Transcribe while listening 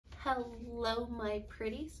Hello, my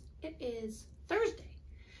pretties. It is Thursday,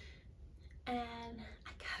 and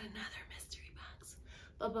I got another mystery box.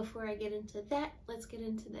 But before I get into that, let's get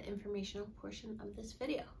into the informational portion of this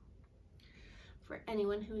video. For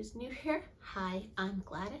anyone who is new here, hi, I'm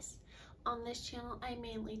Gladys. On this channel, I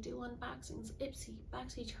mainly do unboxings, Ipsy,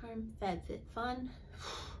 BoxyCharm, FabFitFun,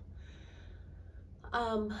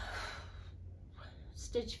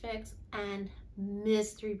 Stitch Fix, and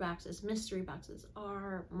mystery boxes. Mystery boxes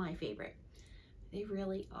are my favorite. They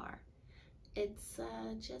really are. It's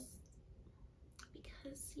just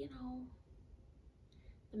because, you know,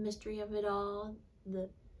 the mystery of it all, the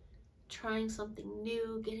trying something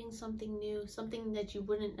new, getting something new, something that you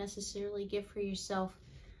wouldn't necessarily get for yourself,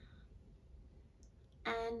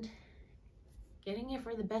 and getting it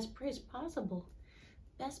for the best price possible.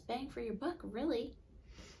 Best bang for your buck, really.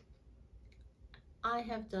 I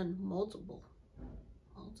have done multiple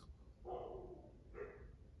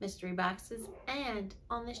mystery boxes, and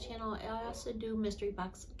on this channel I also do mystery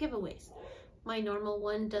box giveaways. My normal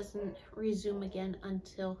one doesn't resume again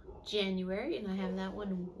until January, and I have that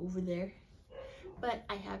one over there, but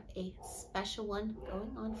I have a special one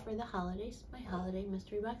going on for the holidays, my holiday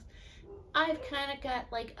mystery box. I've kind of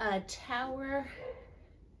got like a tower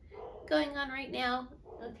going on right now,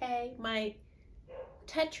 okay? My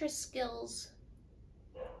Tetris skills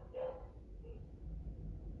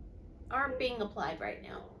aren't being applied right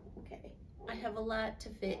now, okay? I have a lot to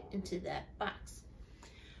fit into that box.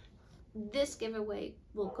 This giveaway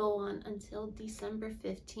will go on until December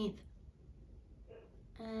 15th,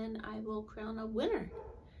 and I will crown a winner,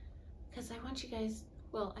 because I want you guys,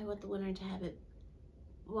 well, I want the winner to have it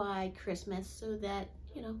by Christmas, so that,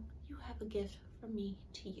 you know, you have a gift from me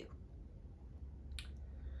to you.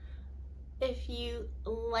 If you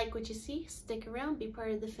like what you see, stick around, be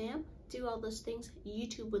part of the fam, do all those things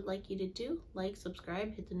YouTube would like you to do, like,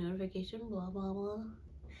 subscribe, hit the notification, blah, blah, blah.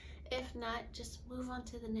 If not, just move on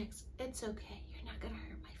to the next. It's okay. You're not gonna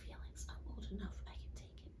hurt my feelings. I'm old enough. I can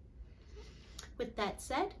take it. With that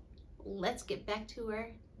said, let's get back to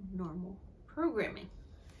our normal programming.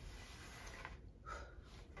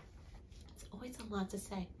 It's always a lot to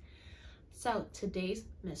say. So today's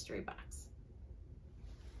mystery box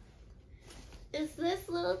is this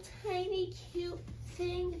little tiny cute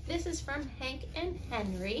thing. This is from Hank and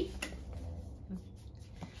Henry.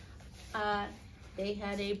 They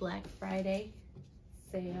had a Black Friday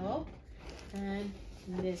sale and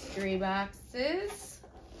mystery boxes.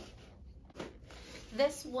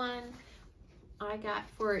 This one I got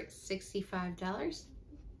for $65.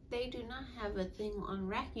 They do not have a thing on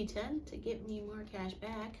Rakuten to get me more cash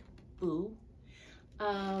back. Boo.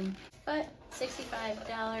 But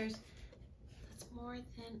 $65, that's more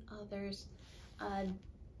than others.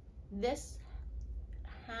 This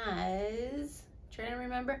has, trying to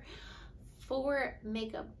remember, 4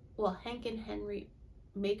 makeup, well, Hank and Henry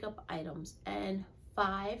makeup items, and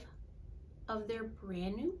 5 of their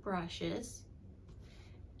brand new brushes,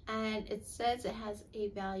 and it says it has a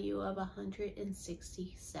value of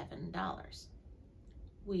 $167.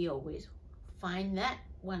 We always find that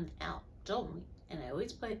one out, don't we? And I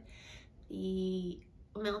always put the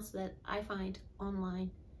amounts that I find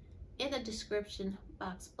online in the description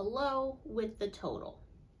box below with the total.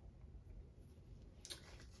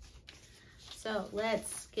 So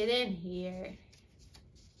let's get in here.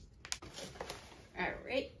 All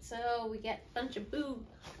right, so we got a bunch of blue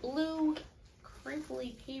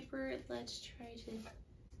crinkly paper. Let's try to,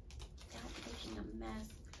 without making a mess.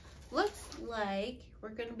 Looks like we're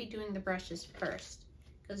gonna be doing the brushes first,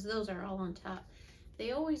 because those are all on top.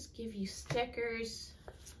 They always give you stickers.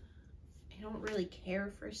 I don't really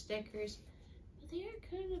care for stickers, but they are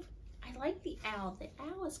kind of, I like the owl. The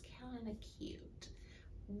owl is kind of cute.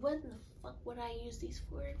 What in the fuck would I use these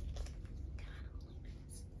for? God only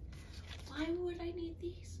knows. Why would I need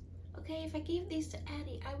these? Okay, if I gave these to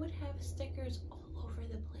Addie, I would have stickers all over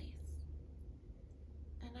the place,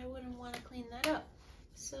 and I wouldn't want to clean that up.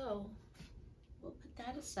 So we'll put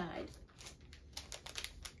that aside.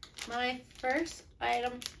 My first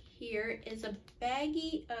item here is a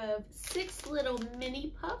baggie of 6 little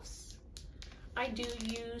mini puffs. I do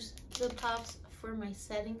use the puffs for my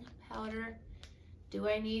setting powder. Do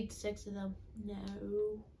I need 6 of them?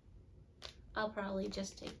 No. I'll probably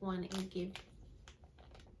just take one and give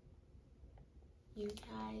you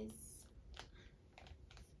guys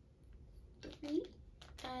 3.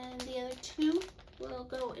 And the other 2 will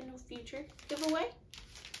go in a future giveaway.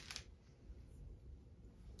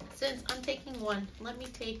 Since I'm taking one, let me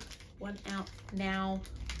take one out now.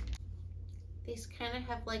 These kind of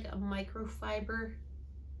have like a microfiber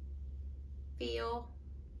feel.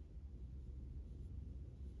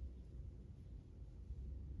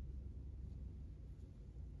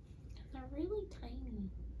 they're really tiny.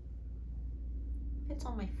 Fits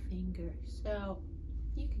on my finger, so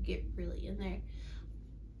you could get really in there.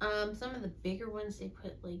 Some of the bigger ones they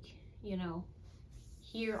put like, you know,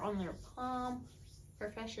 here on their palm,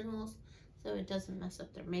 professionals, so it doesn't mess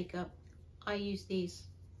up their makeup. I use these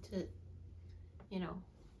to, you know,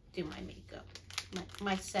 do my makeup,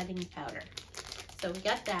 my setting powder. So we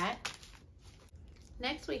got that.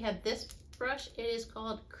 Next we have this brush. It is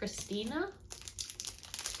called Christina.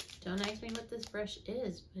 Don't ask me what this brush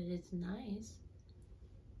is, but it's nice.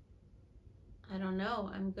 I don't know.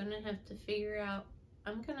 I'm gonna have to figure out,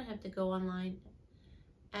 I'm gonna have to go online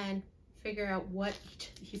and figure out what each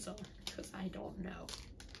of these are, because I don't know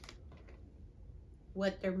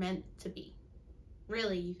what they're meant to be.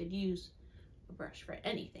 Really, you could use a brush for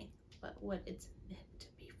anything, but what it's meant to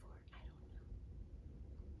be for, I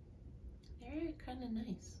don't know. They're kind of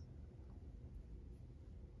nice.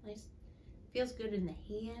 Nice. Feels good in the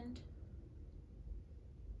hand.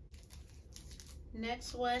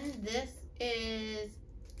 Next one, this is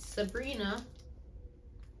Sabrina.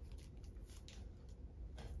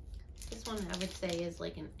 This one I would say is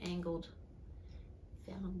like an angled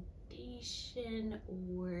foundation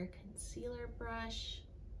or concealer brush.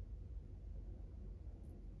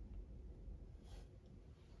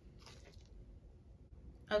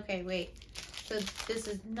 Okay, wait. So this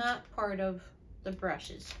is not part of the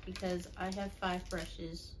brushes because I have 5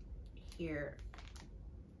 brushes here.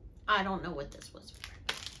 I don't know what this was for.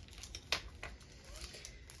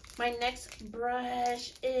 My next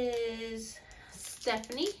brush is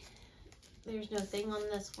Stephanie. There's no thing on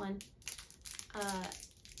this one. A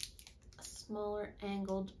smaller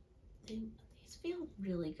angled thing. These feel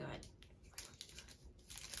really good.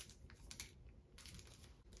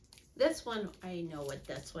 This one, I know what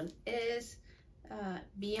this one is.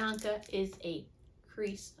 Bianca is a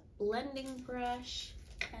crease blending brush.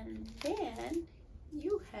 And then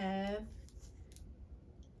you have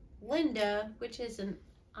Linda, which is an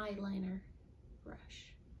eyeliner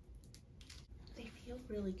brush. They feel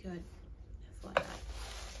really good. FYI.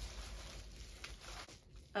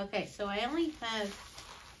 Okay, so I only have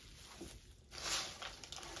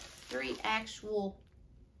 3 actual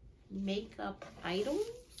makeup items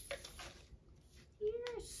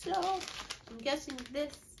here, so I'm guessing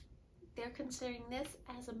this, they're considering this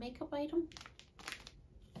as a makeup item.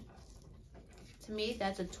 To me,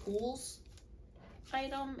 that's a tools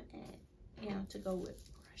item, and you know, to go with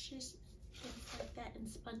brushes, things like that, and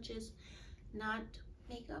sponges, not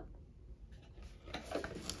makeup.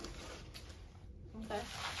 Okay.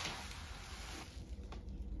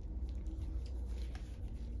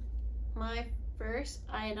 My first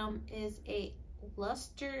item is a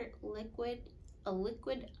lustre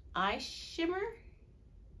liquid eye shimmer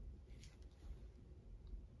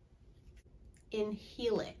in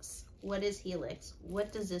Helix. What is Helix?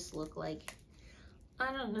 What does this look like?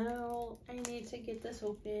 I don't know. I need to get this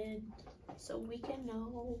open so we can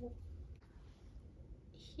know.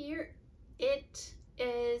 Here it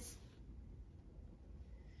is.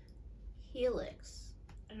 Helix.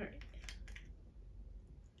 All right.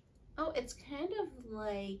 Oh, it's kind of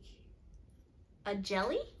like a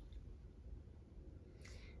jelly.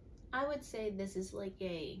 I would say this is like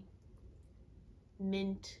a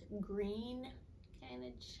mint green kind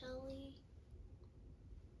of jelly.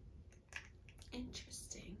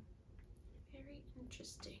 Interesting. Very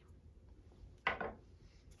interesting.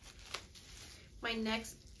 My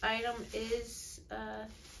next item is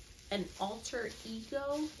an alter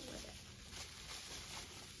ego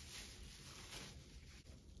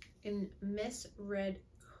in Miss Red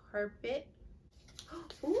Carpet.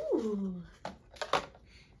 Ooh,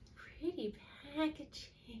 pretty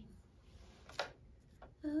packaging.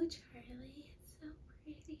 Oh, Charlie, it's so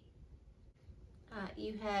pretty.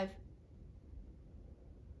 You have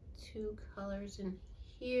 2 colors in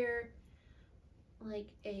here, like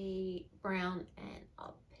a brown and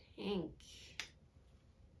a pink.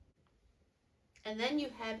 And then you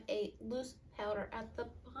have a loose powder at the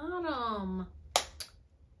bottom.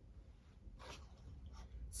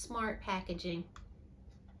 Smart packaging.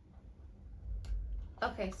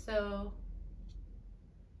 Okay, so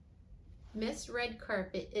Miss Red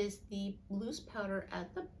Carpet is the loose powder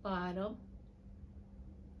at the bottom.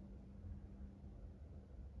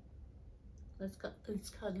 It's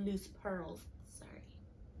called Loose Pearls. Sorry.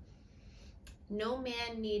 No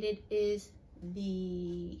Man Needed is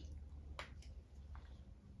the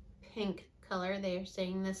pink color. They're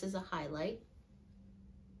saying this is a highlight,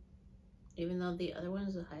 even though the other one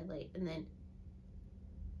is a highlight. And then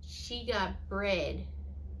She Got Bread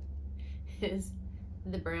is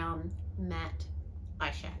the brown matte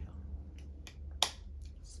eyeshadow.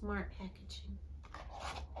 So smart packaging.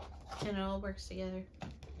 And it all works together.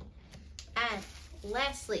 And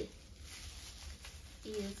lastly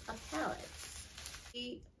is a palette.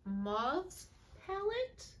 The mauves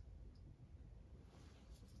palette.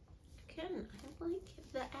 Again, I like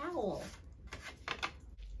the owl.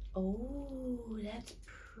 Oh, that's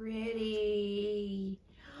pretty.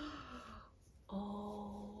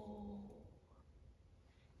 Oh,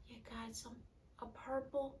 you got a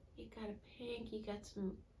purple, you got a pink, you got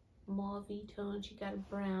some mauve tones, you got a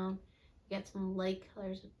brown, you got some light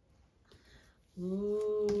colors.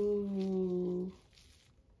 Ooh.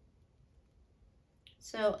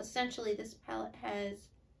 So essentially this palette has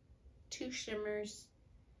 2 shimmers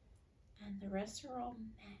and the rest are all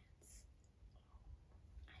mattes.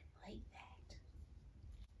 I like that.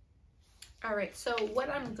 All right, so what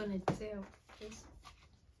I'm gonna do is,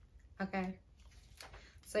 okay,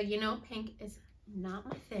 so you know pink is not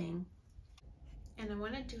my thing, and I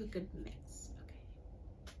wanna do a good mix, okay?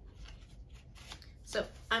 So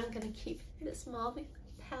I'm gonna keep this mauve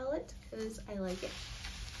palette because I like it.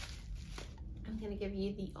 I'm gonna give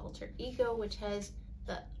you the alter ego, which has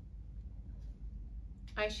the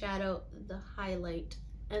eyeshadow, the highlight,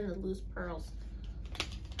 and the loose pearls.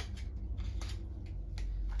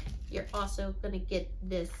 You're also gonna get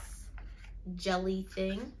this jelly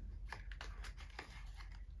thing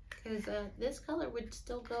because this color would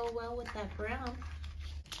still go well with that brown.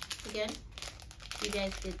 Again, you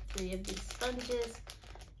guys get 3 of these sponges.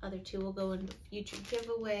 Other 2 will go in the future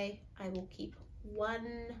giveaway. I will keep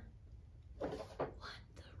one to roll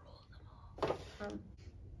them all.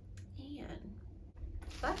 And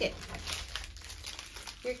bucket.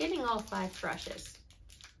 You're getting all 5 brushes.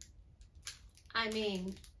 I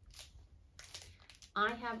mean,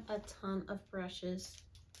 I have a ton of brushes.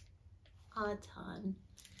 A ton.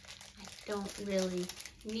 I don't really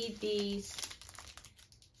need these.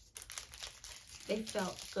 They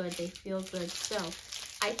felt good. They feel good. So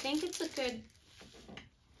I think it's a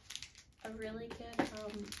really good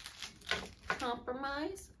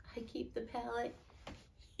compromise. I keep the palette.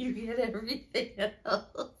 You get everything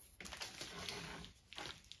else.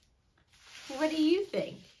 What do you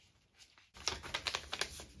think?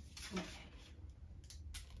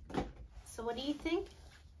 Okay. So what do you think?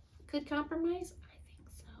 Good compromise? I think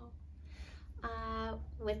so.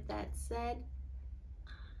 With that said,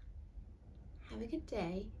 have a good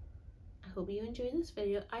day. I hope you enjoyed this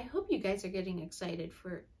video. I hope you guys are getting excited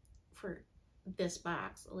for this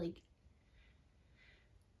box. Like,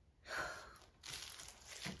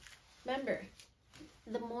 remember,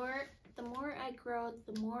 the more I grow,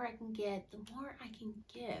 the more I can get, the more I can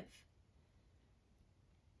give.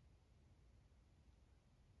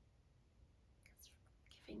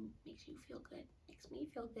 Giving makes you feel good. Makes me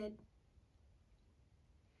feel good.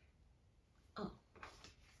 Oh,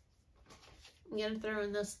 I'm gonna throw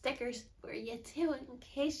in those stickers for you too, in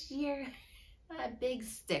case you're a big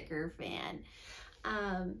sticker fan.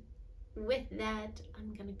 With that,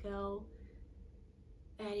 I'm gonna go.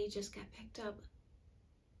 Addie just got picked up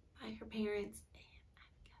by her parents, and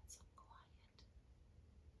I've got some quiet.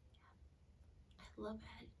 Yeah. I love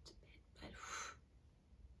Addie to bit, but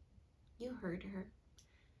you heard her.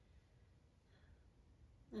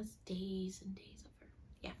 That's days and days of her.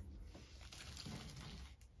 Yeah.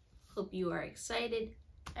 Hope you are excited,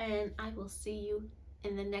 and I will see you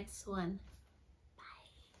in the next one.